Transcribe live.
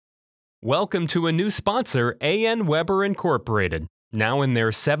Welcome to a new sponsor, A.N. Weber Incorporated. Now in their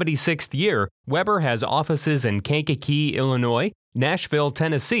 76th year, Weber has offices in Kankakee, Illinois, Nashville,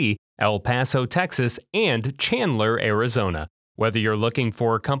 Tennessee, El Paso, Texas, and Chandler, Arizona. Whether you're looking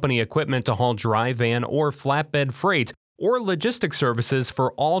for company equipment to haul dry van or flatbed freight, or logistic services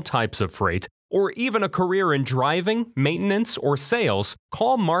for all types of freight, or even a career in driving, maintenance, or sales,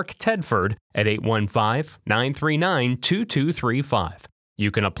 call Mark Tedford at 815-939-2235. You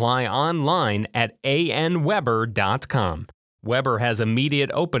can apply online at anweber.com. Weber has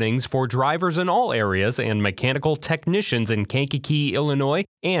immediate openings for drivers in all areas and mechanical technicians in Kankakee, Illinois,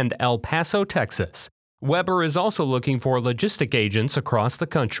 and El Paso, Texas. Weber is also looking for logistic agents across the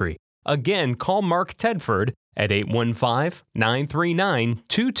country. Again, call Mark Tedford at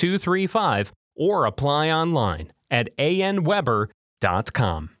 815-939-2235 or apply online at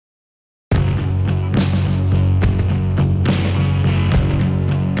anweber.com.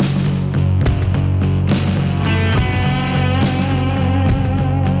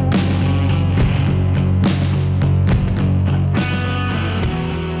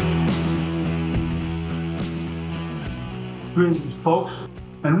 Greetings, folks,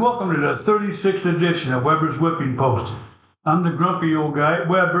 and welcome to the 36th edition of Weber's Whipping Post. I'm the grumpy old guy,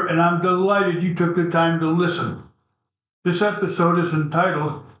 Weber, and I'm delighted you took the time to listen. This episode is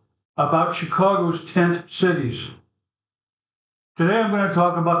entitled About Chicago's Tent Cities. Today I'm going to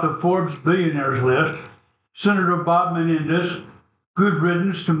talk about the Forbes Billionaires list, Senator Bob Menendez, good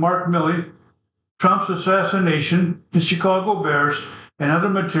riddance to Mark Milley, Trump's assassination, the Chicago Bears, and other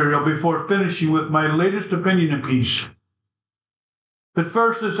material before finishing with my latest opinion piece. But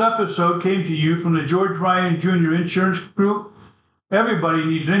first, this episode came to you from the George Ryan Jr. Insurance Group. Everybody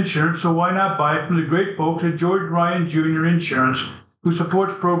needs insurance, so why not buy it from the great folks at George Ryan Jr. Insurance, who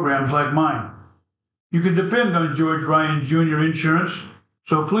supports programs like mine. You can depend on George Ryan Jr. Insurance,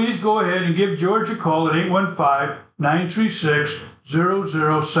 so please go ahead and give George a call at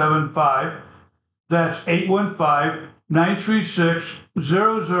 815-936-0075. That's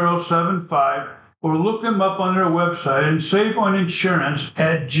 815-936-0075. Or look them up on their website and save on insurance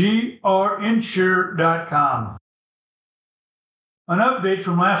at grinsure.com. An update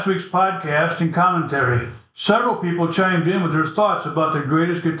from last week's podcast and commentary. Several people chimed in with their thoughts about the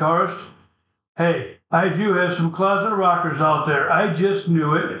greatest guitarist. Hey, I do have some closet rockers out there. I just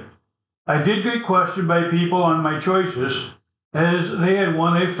knew it. I did get questioned by people on my choices, as they had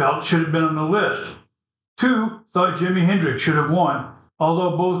one they felt should have been on the list. Two thought Jimi Hendrix should have won,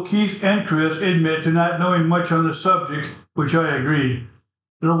 although both Keith and Chris admit to not knowing much on the subject, which I agreed.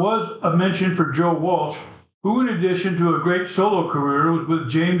 There was a mention for Joe Walsh, who in addition to a great solo career was with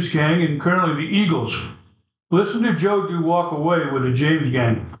James Gang and currently the Eagles. Listen to Joe do Walk Away with the James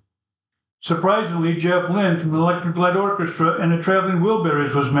Gang. Surprisingly, Jeff Lynne from the Electric Light Orchestra and the Traveling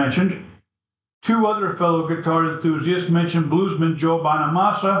Wilburys was mentioned. Two other fellow guitar enthusiasts mentioned bluesman Joe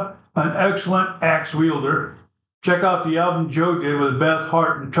Bonamassa, an excellent axe wielder. Check out the album Joe did with Beth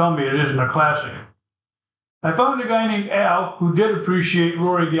Hart and tell me it isn't a classic. I found a guy named Al who did appreciate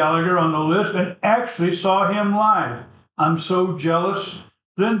Rory Gallagher on the list and actually saw him live. I'm so jealous.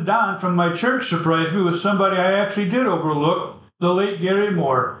 Then Don from my church surprised me with somebody I actually did overlook, the late Gary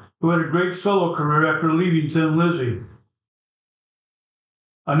Moore, who had a great solo career after leaving Thin Lizzy.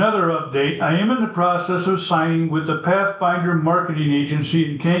 Another update, I am in the process of signing with the Pathfinder Marketing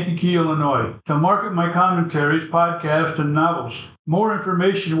Agency in Kankakee, Illinois, to market my commentaries, podcasts, and novels. More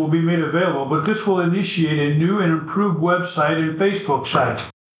information will be made available, but this will initiate a new and improved website and Facebook site.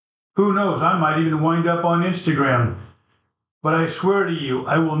 Who knows, I might even wind up on Instagram. But I swear to you,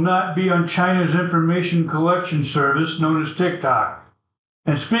 I will not be on China's information collection service known as TikTok.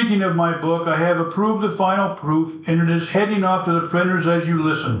 And speaking of my book, I have approved the final proof, and it is heading off to the printers as you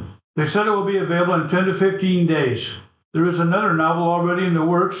listen. They said it will be available in 10 to 15 days. There is another novel already in the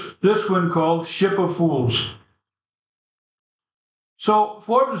works, this one called Ship of Fools. So,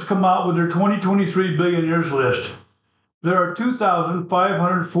 Forbes has come out with their 2023 billionaires list. There are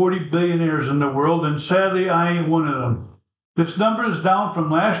 2,540 billionaires in the world, and sadly, I ain't one of them. This number is down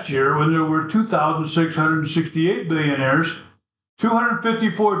from last year when there were 2,668 billionaires.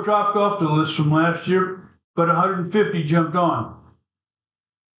 254 dropped off the list from last year, but 150 jumped on.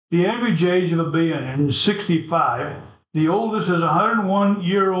 The average age of a billionaire is 65. The oldest is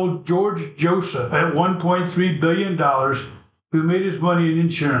 101-year-old George Joseph at $1.3 billion, who made his money in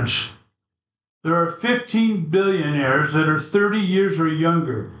insurance. There are 15 billionaires that are 30 years or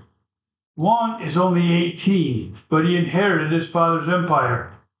younger. One is only 18, but he inherited his father's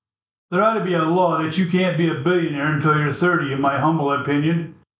empire. There ought to be a law that you can't be a billionaire until you're 30, in my humble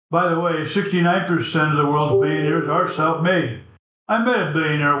opinion. By the way, 69% of the world's billionaires are self-made. I met a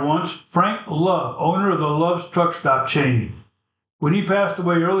billionaire once, Frank Love, owner of the Love's truck stop chain. When he passed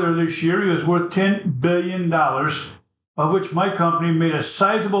away earlier this year, he was worth $10 billion, of which my company made a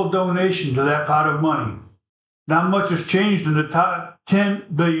sizable donation to that pot of money. Not much has changed in the top 10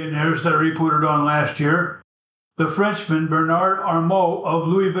 billionaires that I reported on last year. The Frenchman Bernard Arnault of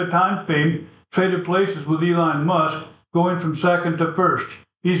Louis Vuitton fame traded places with Elon Musk, going from second to first.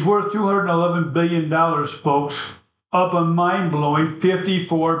 He's worth $211 billion, folks, up a mind-blowing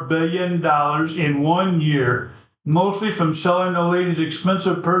 $54 billion in 1 year, mostly from selling the ladies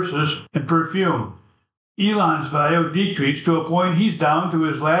expensive purses and perfume. Elon's value decreased to a point he's down to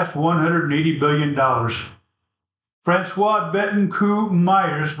his last $180 billion. Francois Bettencourt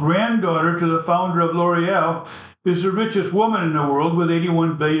Meyers, granddaughter to the founder of L'Oreal, is the richest woman in the world with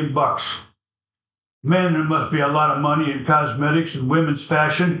 $81 billion. Man, there must be a lot of money in cosmetics and women's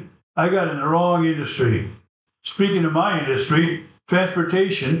fashion. I got in the wrong industry. Speaking of my industry,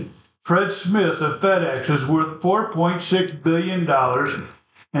 transportation, Fred Smith of FedEx is worth $4.6 billion,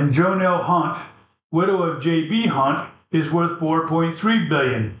 and Jonelle Hunt, widow of J.B. Hunt, is worth $4.3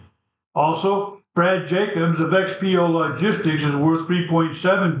 billion. Also, Brad Jacobs of XPO Logistics is worth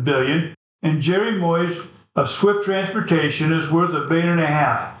 $3.7 billion, and Jerry Moyes of Swift Transportation is worth $1.5 billion.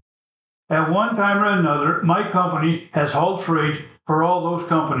 At one time or another, my company has hauled freight for all those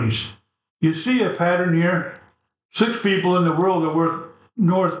companies. You see a pattern here? 6 people in the world are worth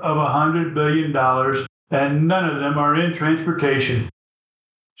north of $100 billion, and none of them are in transportation.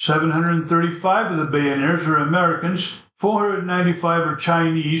 735 of the billionaires are Americans, 495 are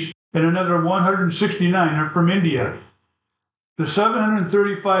Chinese, and another 169 are from India. The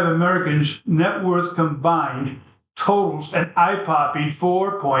 735 Americans' net worth combined totals an eye-popping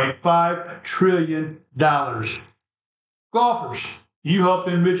 $4.5 trillion. Golfers, you helped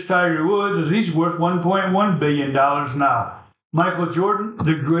enrich Tiger Woods as he's worth $1.1 billion now. Michael Jordan,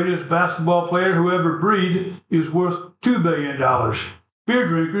 the greatest basketball player who ever breathed, is worth $2 billion. Beer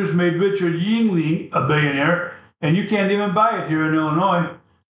drinkers made Richard Yingling a billionaire, and you can't even buy it here in Illinois.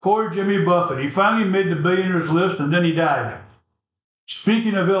 Poor Jimmy Buffett. He finally made the billionaires list, and then he died.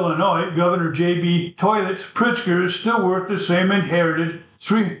 Speaking of Illinois, Governor J.B. Toilets Pritzker is still worth the same inherited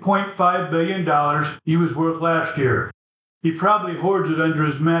 $3.5 billion he was worth last year. He probably hoards it under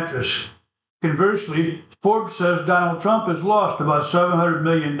his mattress. Conversely, Forbes says Donald Trump has lost about $700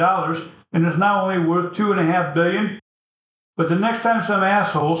 million and is now only worth $2.5 billion. But the next time some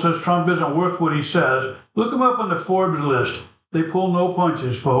asshole says Trump isn't worth what he says, look him up on the Forbes list. They pull no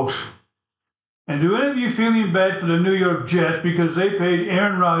punches, folks. And do any of you feeling bad for the New York Jets because they paid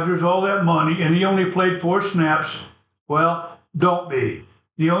Aaron Rodgers all that money and he only played 4 snaps? Well, don't be.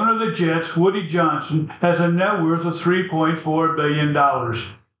 The owner of the Jets, Woody Johnson, has a net worth of $3.4 billion. All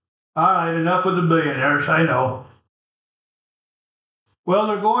right, enough with the billionaires, I know. Well,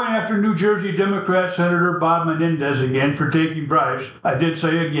 they're going after New Jersey Democrat Senator Bob Menendez again for taking bribes. I did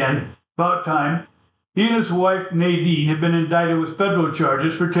say again, about time. He and his wife, Nadine, have been indicted with federal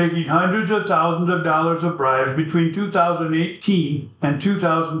charges for taking hundreds of thousands of dollars of bribes between 2018 and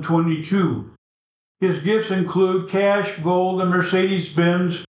 2022. His gifts include cash, gold, and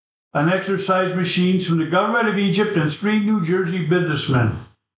Mercedes-Benz, an exercise machines from the government of Egypt, and 3 New Jersey businessmen.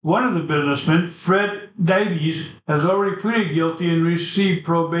 One of the businessmen, Fred Davies, has already pleaded guilty and received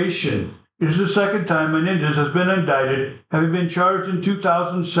probation. This is the second time Menendez has been indicted, having been charged in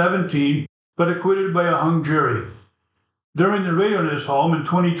 2017, but acquitted by a hung jury. During the raid on his home in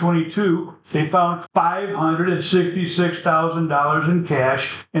 2022, they found $566,000 in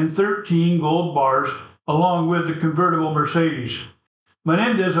cash and 13 gold bars, along with the convertible Mercedes.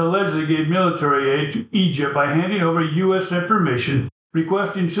 Menendez allegedly gave military aid to Egypt by handing over U.S. information,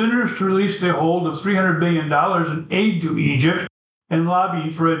 requesting senators to release the hold of $300 billion in aid to Egypt, and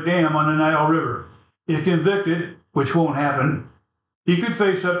lobbying for a dam on the Nile River. If convicted, which won't happen, he could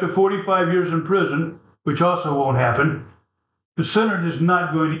face up to 45 years in prison, which also won't happen. The Senate is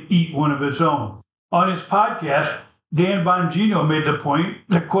not going to eat one of its own. On his podcast, Dan Bongino made the point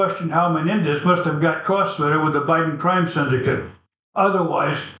that questioned how Menendez must have got cross-threaded with the Biden crime syndicate.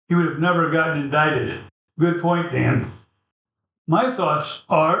 Otherwise, he would have never gotten indicted. Good point, Dan. My thoughts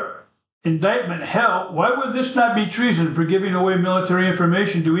are, indictment, hell, why would this not be treason for giving away military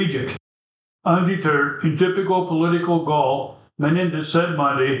information to Egypt? Undeterred, in typical political gall, Menendez said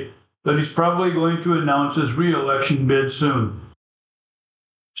Monday that he's probably going to announce his re-election bid soon.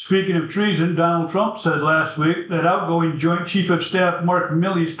 Speaking of treason, Donald Trump said last week that outgoing Joint Chief of Staff Mark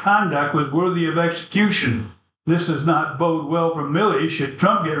Milley's conduct was worthy of execution. This does not bode well for Milley should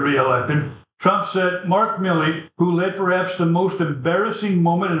Trump get re-elected. Trump said Mark Milley, who led perhaps the most embarrassing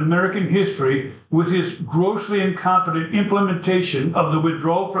moment in American history with his grossly incompetent implementation of the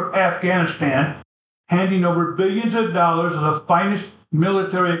withdrawal from Afghanistan, handing over billions of dollars of the finest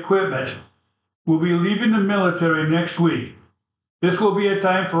military equipment, will be leaving the military next week. This will be a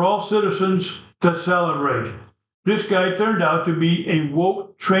time for all citizens to celebrate. This guy turned out to be a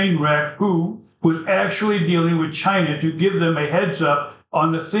woke train wreck who was actually dealing with China to give them a heads up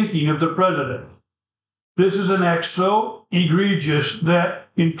on the thinking of the president. This is an act so egregious that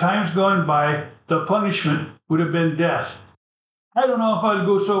in times gone by, the punishment would have been death. I don't know if I'd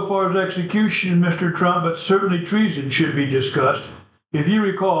go so far as execution, Mr. Trump, but certainly treason should be discussed. If you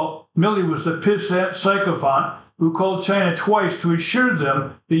recall, Milley was the pissant sycophant who called China twice to assure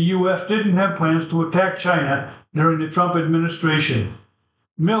them the U.S. didn't have plans to attack China during the Trump administration.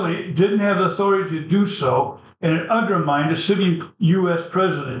 Milley didn't have the authority to do so, and it undermined a sitting U.S.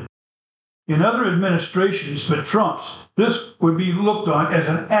 president. In other administrations but Trump's, this would be looked on as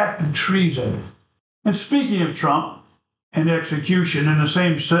an act of treason. And speaking of Trump and execution in the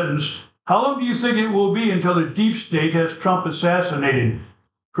same sentence, how long do you think it will be until the deep state has Trump assassinated?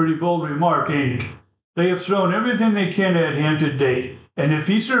 Pretty bold remark, ain't it? They have thrown everything they can at him to date, and if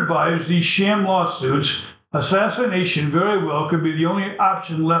he survives these sham lawsuits, assassination very well could be the only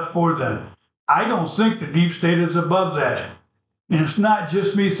option left for them. I don't think the deep state is above that. And it's not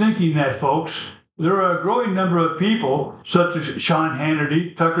just me thinking that, folks. There are a growing number of people, such as Sean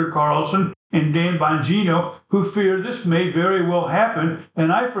Hannity, Tucker Carlson, and Dan Bongino, who fear this may very well happen,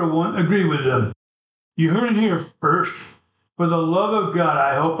 and I, for one, agree with them. You heard it here first. For the love of God,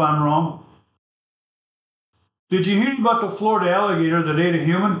 I hope I'm wrong. Did you hear about the Florida alligator that ate a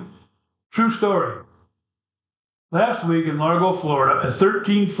human? True story. Last week in Largo, Florida, a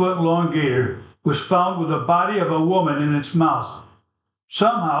 13-foot-long gator was found with the body of a woman in its mouth.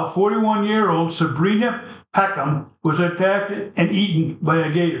 Somehow, 41-year-old Sabrina Peckham was attacked and eaten by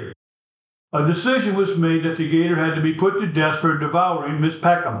a gator. A decision was made that the gator had to be put to death for devouring Miss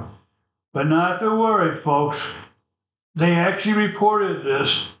Peckham. But not to worry, folks. They actually reported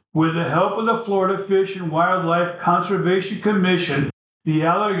this. With the help of the Florida Fish and Wildlife Conservation Commission, the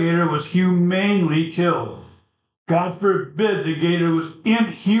alligator was humanely killed. God forbid the gator was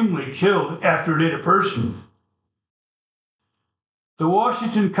inhumanly killed after it ate a person. The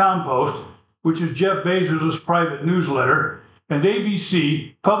Washington Compost, which is Jeff Bezos' private newsletter, and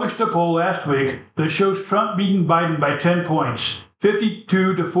ABC published a poll last week that shows Trump beating Biden by 10 points,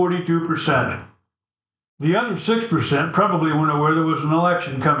 52 to 42%. The other 6% probably weren't aware there was an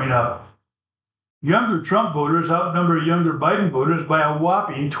election coming up. Younger Trump voters outnumber younger Biden voters by a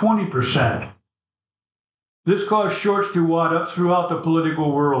whopping 20%. This caused shorts to wad up throughout the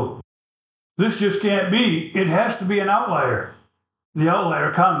political world. This just can't be. It has to be an outlier. The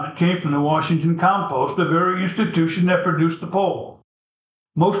outlier comment came from the Washington Compost, the very institution that produced the poll.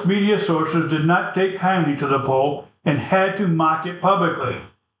 Most media sources did not take kindly to the poll and had to mock it publicly.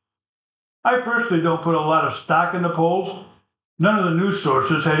 I personally don't put a lot of stock in the polls. None of the news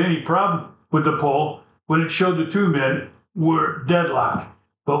sources had any problem with the poll when it showed the two men were deadlocked.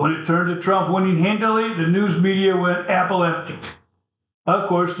 But when it turned to Trump winning handily, the news media went apoplectic. Of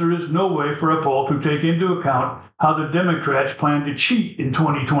course, there is no way for a poll to take into account how the Democrats plan to cheat in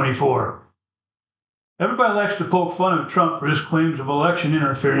 2024. Everybody likes to poke fun of Trump for his claims of election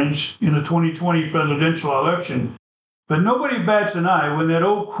interference in the 2020 presidential election, but nobody bats an eye when that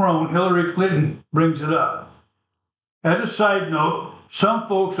old crone Hillary Clinton brings it up. As a side note, some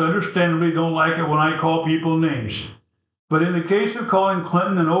folks understandably don't like it when I call people names. But in the case of calling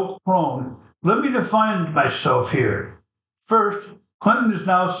Clinton an old crone, let me define myself here. First, Clinton is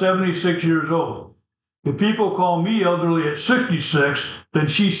now 76 years old. If people call me elderly at 66, then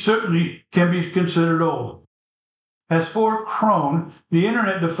she certainly can be considered old. As for crone, the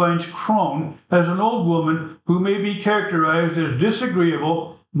internet defines crone as an old woman who may be characterized as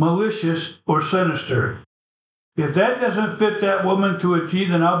disagreeable, malicious, or sinister. If that doesn't fit that woman to a T,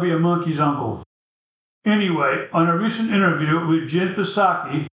 then I'll be a monkey's uncle. Anyway, on a recent interview with Jen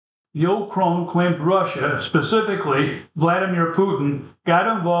Psaki, the old crone claimed Russia, specifically Vladimir Putin,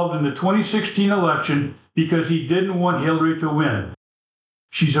 got involved in the 2016 election because he didn't want Hillary to win.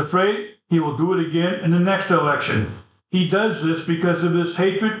 She's afraid he will do it again in the next election. He does this because of his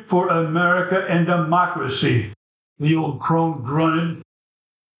hatred for America and democracy, the old crone grunted.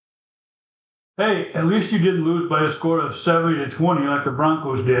 Hey, at least you didn't lose by a score of 70 to 20 like the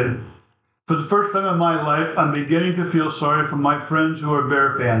Broncos did. For the first time in my life, I'm beginning to feel sorry for my friends who are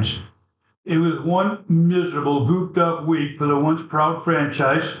Bear fans. It was one miserable, goofed-up week for the once proud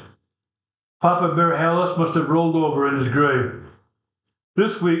franchise. Papa Bear Hallis must have rolled over in his grave.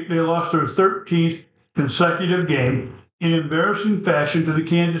 This week, they lost their 13th consecutive game in embarrassing fashion to the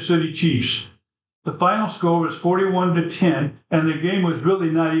Kansas City Chiefs. The final score was 41-10, and the game was really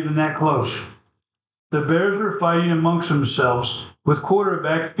not even that close. The Bears were fighting amongst themselves, with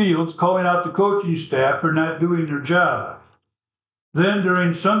quarterback Fields calling out the coaching staff for not doing their job. Then,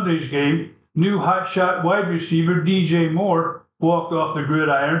 during Sunday's game, new hotshot wide receiver DJ Moore walked off the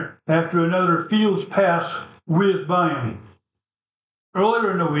gridiron after another Fields pass whizzed by him.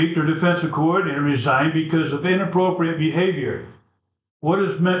 Earlier in the week, their defensive coordinator resigned because of inappropriate behavior. What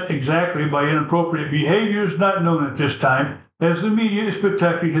is meant exactly by inappropriate behavior is not known at this time, as the media is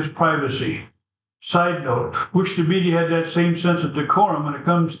protecting his privacy. Side note, wish the media had that same sense of decorum when it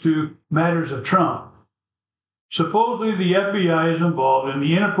comes to matters of Trump. Supposedly the FBI is involved in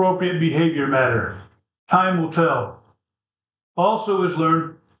the inappropriate behavior matter. Time will tell. Also as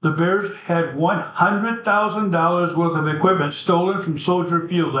learned, the Bears had $100,000 worth of equipment stolen from Soldier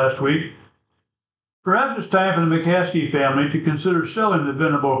Field last week. Perhaps it's time for the McCaskey family to consider selling the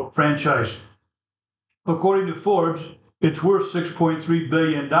Venable franchise. According to Forbes, it's worth $6.3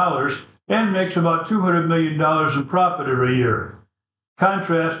 billion and makes about $200 million in profit every year.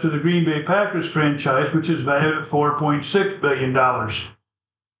 Contrast to the Green Bay Packers franchise, which is valued at $4.6 billion.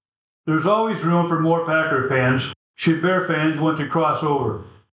 There's always room for more Packer fans should Bear fans want to cross over.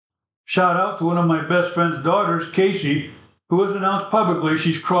 Shout out to one of my best friend's daughters, Casey, who has announced publicly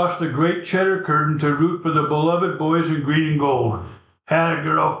she's crossed the great cheddar curtain to root for the beloved boys in green and gold. Atta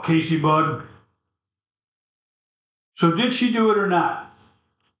girl, Casey Bud. So did she do it or not?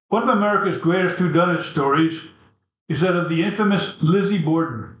 One of America's greatest whodunit stories is that of the infamous Lizzie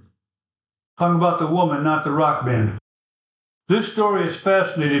Borden. Talking about the woman, not the rock band. This story has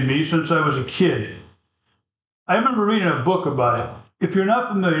fascinated me since I was a kid. I remember reading a book about it. If you're not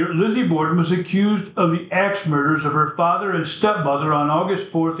familiar, Lizzie Borden was accused of the axe murders of her father and stepmother on August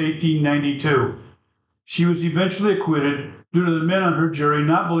 4, 1892. She was eventually acquitted due to the men on her jury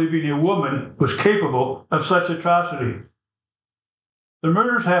not believing a woman was capable of such atrocity. The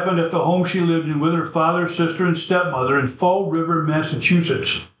murders happened at the home she lived in with her father, sister, and stepmother in Fall River,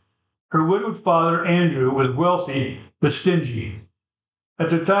 Massachusetts. Her widowed father, Andrew, was wealthy but stingy. At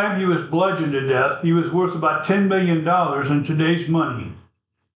the time he was bludgeoned to death, he was worth about $10 million in today's money.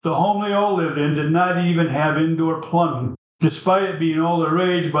 The home they all lived in did not even have indoor plumbing, despite it being all the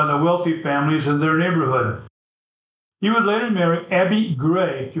rage by the wealthy families in their neighborhood. He would later marry Abby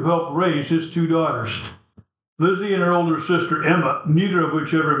Gray to help raise his two daughters. Lizzie and her older sister Emma, neither of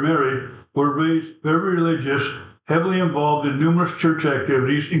which ever married, were raised very religious, heavily involved in numerous church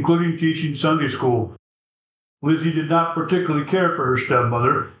activities, including teaching Sunday school. Lizzie did not particularly care for her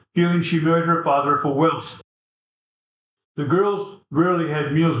stepmother, feeling she married her father for wealth. The girls rarely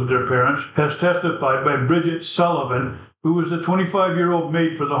had meals with their parents, as testified by Bridget Sullivan, who was the 25-year-old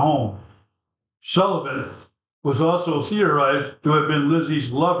maid for the home. Sullivan was also theorized to have been Lizzie's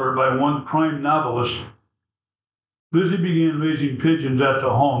lover by one crime novelist. Lizzie began raising pigeons at the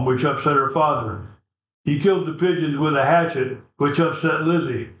home, which upset her father. He killed the pigeons with a hatchet, which upset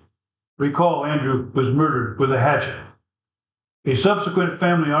Lizzie. Recall, Andrew was murdered with a hatchet. A subsequent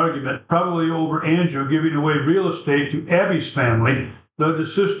family argument, probably over Andrew giving away real estate to Abby's family, led the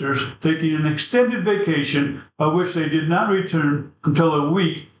sisters taking an extended vacation, of which they did not return until a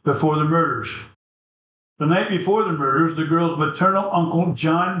week before the murders. The night before the murders, the girls' maternal uncle,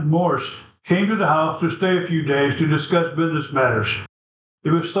 John Morse, came to the house to stay a few days to discuss business matters. It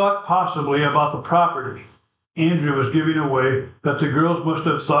was thought possibly about the property Andrew was giving away that the girls must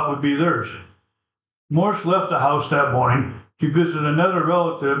have thought would be theirs. Morse left the house that morning to visit another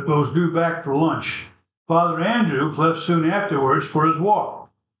relative who was due back for lunch. Father Andrew left soon afterwards for his walk.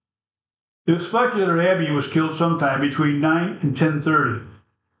 It was speculated Abby was killed sometime between 9 and 10:30.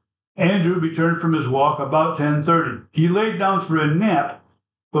 Andrew returned from his walk about 10:30. He laid down for a nap,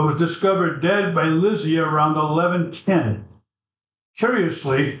 but was discovered dead by Lizzie around 11:10.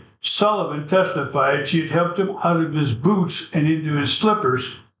 Curiously, Sullivan testified she had helped him out of his boots and into his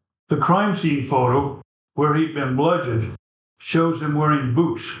slippers. The crime scene photo, where he'd been bludgeoned, shows him wearing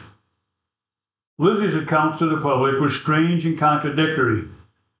boots. Lizzie's accounts to the public were strange and contradictory.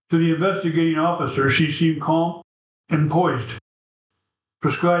 To the investigating officer, she seemed calm and poised.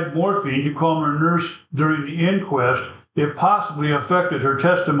 Prescribed morphine to calm her nerves during the inquest, it possibly affected her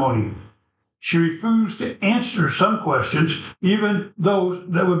testimony. She refused to answer some questions, even those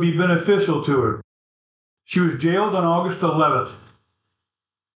that would be beneficial to her. She was jailed on August 11th.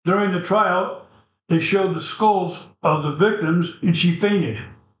 During the trial, they showed the skulls of the victims and she fainted.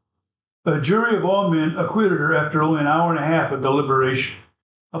 A jury of all men acquitted her after only an hour and a half of deliberation.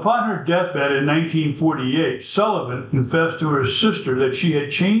 Upon her deathbed in 1948, Sullivan confessed to her sister that she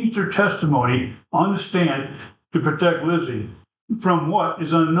had changed her testimony on the stand to protect Lizzie from what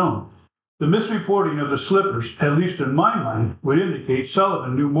is unknown. The misreporting of the slippers, at least in my mind, would indicate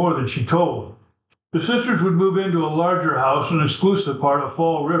Sullivan knew more than she told. The sisters would move into a larger house in an exclusive part of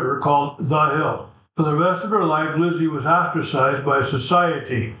Fall River called The Hill. For the rest of her life, Lizzie was ostracized by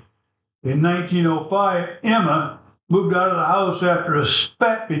society. In 1905, Emma moved out of the house after a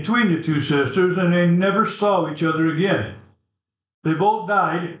spat between the two sisters, and they never saw each other again. They both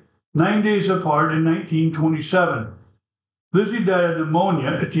died 9 days apart in 1927. Lizzie died of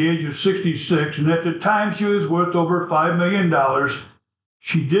pneumonia at the age of 66, and at the time she was worth over $5 million.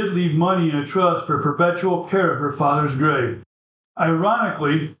 She did leave money in a trust for perpetual care of her father's grave.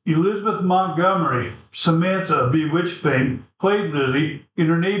 Ironically, Elizabeth Montgomery, Samantha of Bewitched fame, played Lizzie in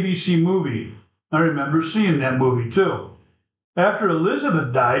an ABC movie. I remember seeing that movie too. After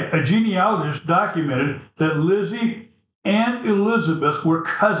Elizabeth died, a genealogist documented that Lizzie and Elizabeth were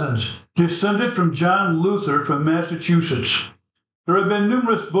cousins, descended from John Luther from Massachusetts. There have been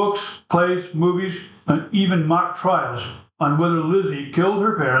numerous books, plays, movies, and even mock trials on whether Lizzie killed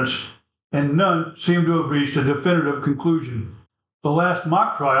her parents, and none seem to have reached a definitive conclusion. The last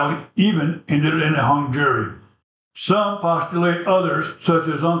mock trial even ended in a hung jury. Some postulate others, such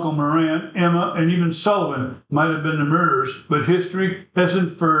as Uncle Moran, Emma, and even Sullivan, might have been the murderers, but history has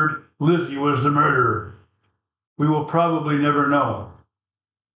inferred Lizzie was the murderer. We will probably never know.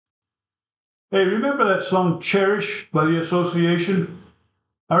 Hey, remember that song Cherish by the Association?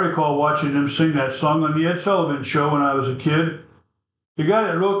 I recall watching them sing that song on the Ed Sullivan Show when I was a kid. The guy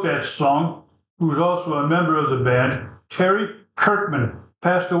that wrote that song, who was also a member of the band, Terry Kirkman,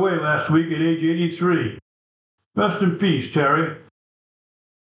 passed away last week at age 83. Rest in peace, Terry.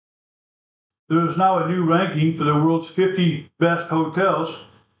 There is now a new ranking for the world's 50 best hotels.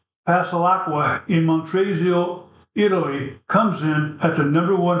 Pasalacqua in Montrezl, Italy, comes in at the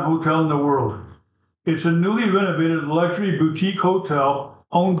 #1 hotel in the world. It's a newly renovated luxury boutique hotel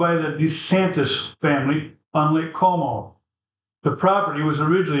owned by the DeSantis family on Lake Como. The property was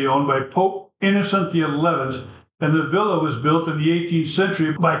originally owned by Pope Innocent XI, and the villa was built in the 18th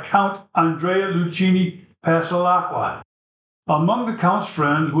century by Count Andrea Lucchini Pasalacqua. Among the Count's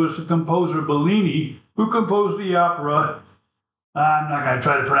friends was the composer Bellini, who composed the opera, I'm not going to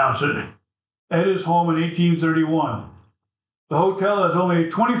try to pronounce it, at his home in 1831. The hotel has only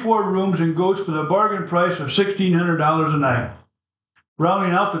 24 rooms and goes for the bargain price of $1,600 a night.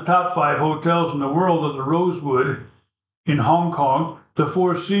 Rounding out the top 5 hotels in the world are the Rosewood in Hong Kong, the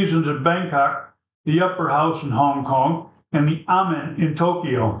Four Seasons in Bangkok, the Upper House in Hong Kong, and the Amen in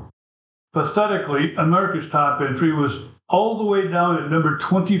Tokyo. Pathetically, America's top entry was all the way down at number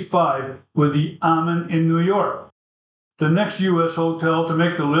 25 with the Amen in New York. The next U.S. hotel to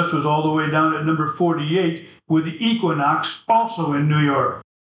make the list was all the way down at number 48 with the Equinox, also in New York.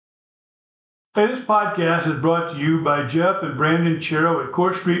 Hey, this podcast is brought to you by Jeff and Brandon Chero at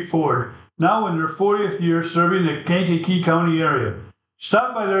Court Street Ford, now in their 40th year serving the Kankakee County area.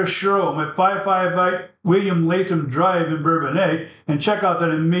 Stop by their showroom at 558 William Latham Drive in Bourbonnais and check out that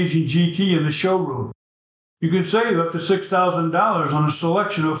amazing GT in the showroom. You can save up to $6,000 on a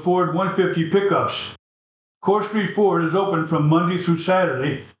selection of Ford 150 pickups. Court Street Ford is open from Monday through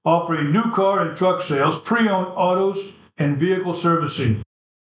Saturday, offering new car and truck sales, pre-owned autos, and vehicle servicing.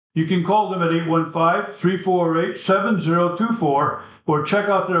 You can call them at 815-348-7024 or check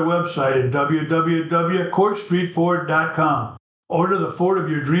out their website at www.courtstreetford.com. Order the Ford of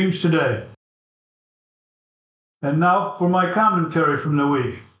your dreams today. And now for my commentary from the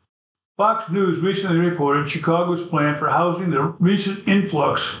week. Fox News recently reported Chicago's plan for housing the recent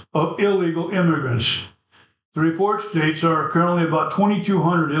influx of illegal immigrants. The report states there are currently about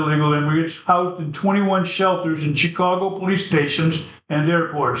 2,200 illegal immigrants housed in 21 shelters in Chicago police stations and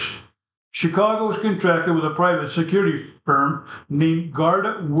airports. Chicago is contracted with a private security firm named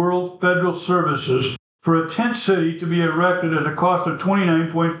Garda-World Federal Services for a tent city to be erected at a cost of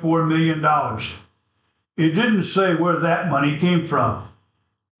 $29.4 million. It didn't say where that money came from.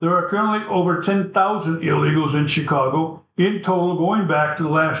 There are currently over 10,000 illegals in Chicago, in total going back to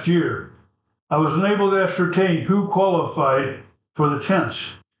last year. I was unable to ascertain who qualified for the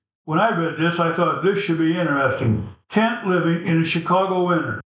tents. When I read this, I thought this should be interesting. Tent living in a Chicago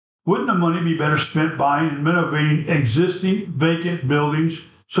winter. Wouldn't the money be better spent buying and renovating existing vacant buildings,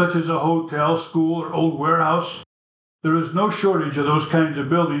 such as a hotel, school, or old warehouse? There is no shortage of those kinds of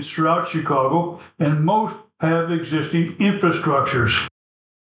buildings throughout Chicago, and most have existing infrastructures.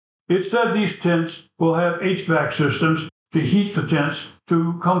 It said these tents will have HVAC systems to heat the tents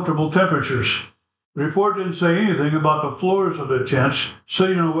to comfortable temperatures. The report didn't say anything about the floors of the tents,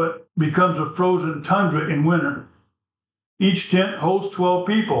 sitting on what becomes a frozen tundra in winter. Each tent holds 12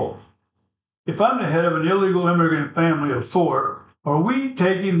 people. If I'm the head of an illegal immigrant family of 4, are we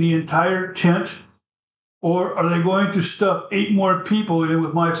taking the entire tent? Or are they going to stuff 8 more people in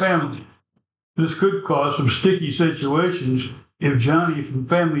with my family? This could cause some sticky situations if Johnny from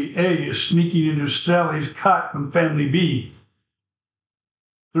family A is sneaking into Sally's cot from family B.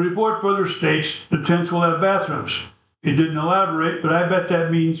 The report further states the tents will have bathrooms. It didn't elaborate, but I bet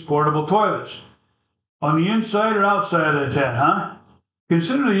that means portable toilets. On the inside or outside of the tent, huh?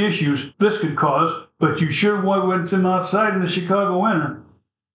 Consider the issues this could cause, but you sure want them outside in the Chicago winter.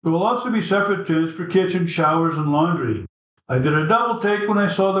 There will also be separate tents for kitchen, showers, and laundry. I did a double take when I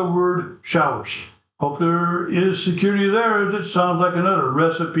saw the word showers. Hope there is security there, as it sounds like another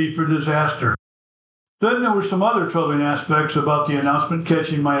recipe for disaster. Then there were some other troubling aspects about the announcement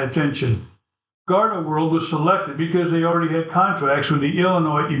catching my attention. Garda-World was selected because they already had contracts with the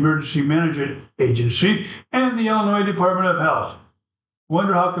Illinois Emergency Management Agency and the Illinois Department of Health.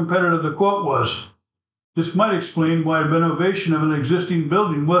 Wonder how competitive the quote was. This might explain why renovation of an existing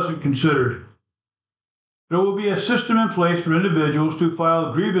building wasn't considered. There will be a system in place for individuals to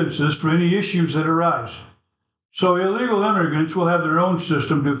file grievances for any issues that arise. So illegal immigrants will have their own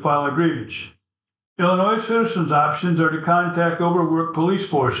system to file a grievance. Illinois citizens' options are to contact overworked police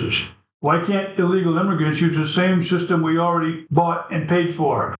forces. Why can't illegal immigrants use the same system we already bought and paid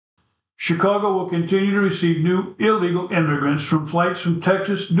for? Chicago will continue to receive new illegal immigrants from flights from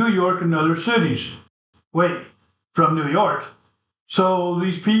Texas, New York, and other cities. Wait, from New York? So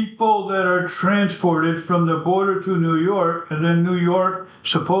these people that are transported from the border to New York, and then New York,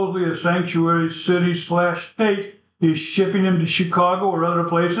 supposedly a sanctuary city/state, is shipping them to Chicago or other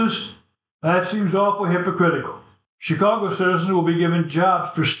places? That seems awful hypocritical. Chicago citizens will be given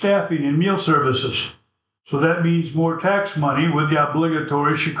jobs for staffing and meal services. So that means more tax money with the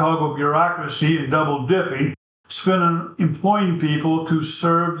obligatory Chicago bureaucracy and double dipping spent on employing people to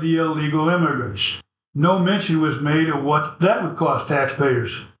serve the illegal immigrants. No mention was made of what that would cost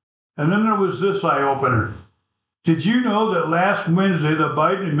taxpayers. And then there was this eye-opener. Did you know that last Wednesday the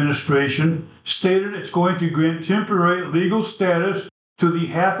Biden administration stated it's going to grant temporary legal status to the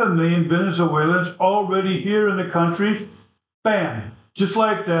 500,000 Venezuelans already here in the country? Bam! Just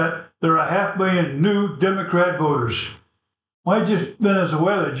like that, there are 500,000 new Democrat voters. Why just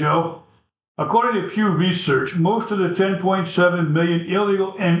Venezuela, Joe? According to Pew Research, most of the 10.7 million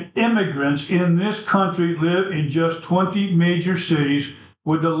illegal immigrants in this country live in just 20 major cities,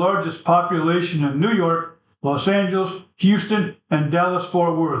 with the largest population in New York, Los Angeles, Houston, and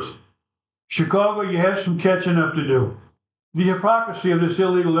Dallas-Fort Worth. Chicago, you have some catching up to do. The hypocrisy of this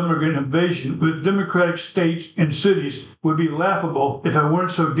illegal immigrant invasion with democratic states and cities would be laughable if it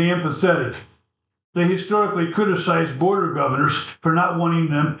weren't so damn pathetic. They historically criticized border governors for not wanting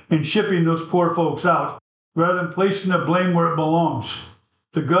them and shipping those poor folks out, rather than placing the blame where it belongs.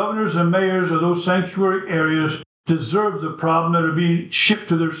 The governors and mayors of those sanctuary areas deserve the problem that are being shipped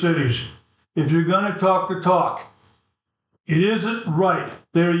to their cities. If you're going to talk the talk, it isn't right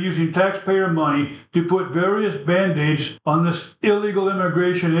they are using taxpayer money to put various band-aids on this illegal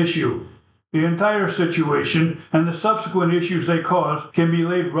immigration issue. The entire situation and the subsequent issues they cause can be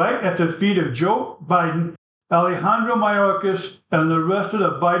laid right at the feet of Joe Biden, Alejandro Mayorkas, and the rest of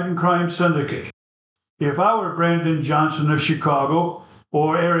the Biden crime syndicate. If I were Brandon Johnson of Chicago,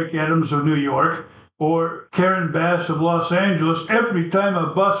 or Eric Adams of New York, or Karen Bass of Los Angeles, every time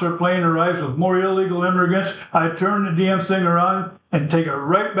a bus or plane arrives with more illegal immigrants, I'd turn the damn thing around and take it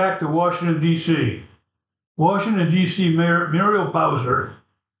right back to Washington, D.C. Washington, D.C. Mayor Muriel Bowser,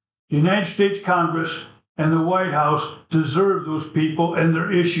 the United States Congress, and the White House deserve those people and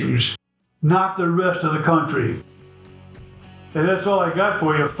their issues, not the rest of the country. And that's all I got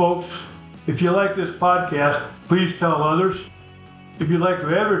for you, folks. If you like this podcast, please tell others. If you'd like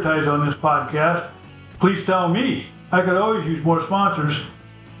to advertise on this podcast, please tell me. I could always use more sponsors.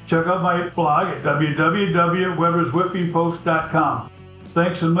 Check out my blog at www.weberswhippingpost.com.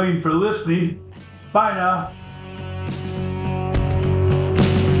 Thanks a million for listening. Bye now.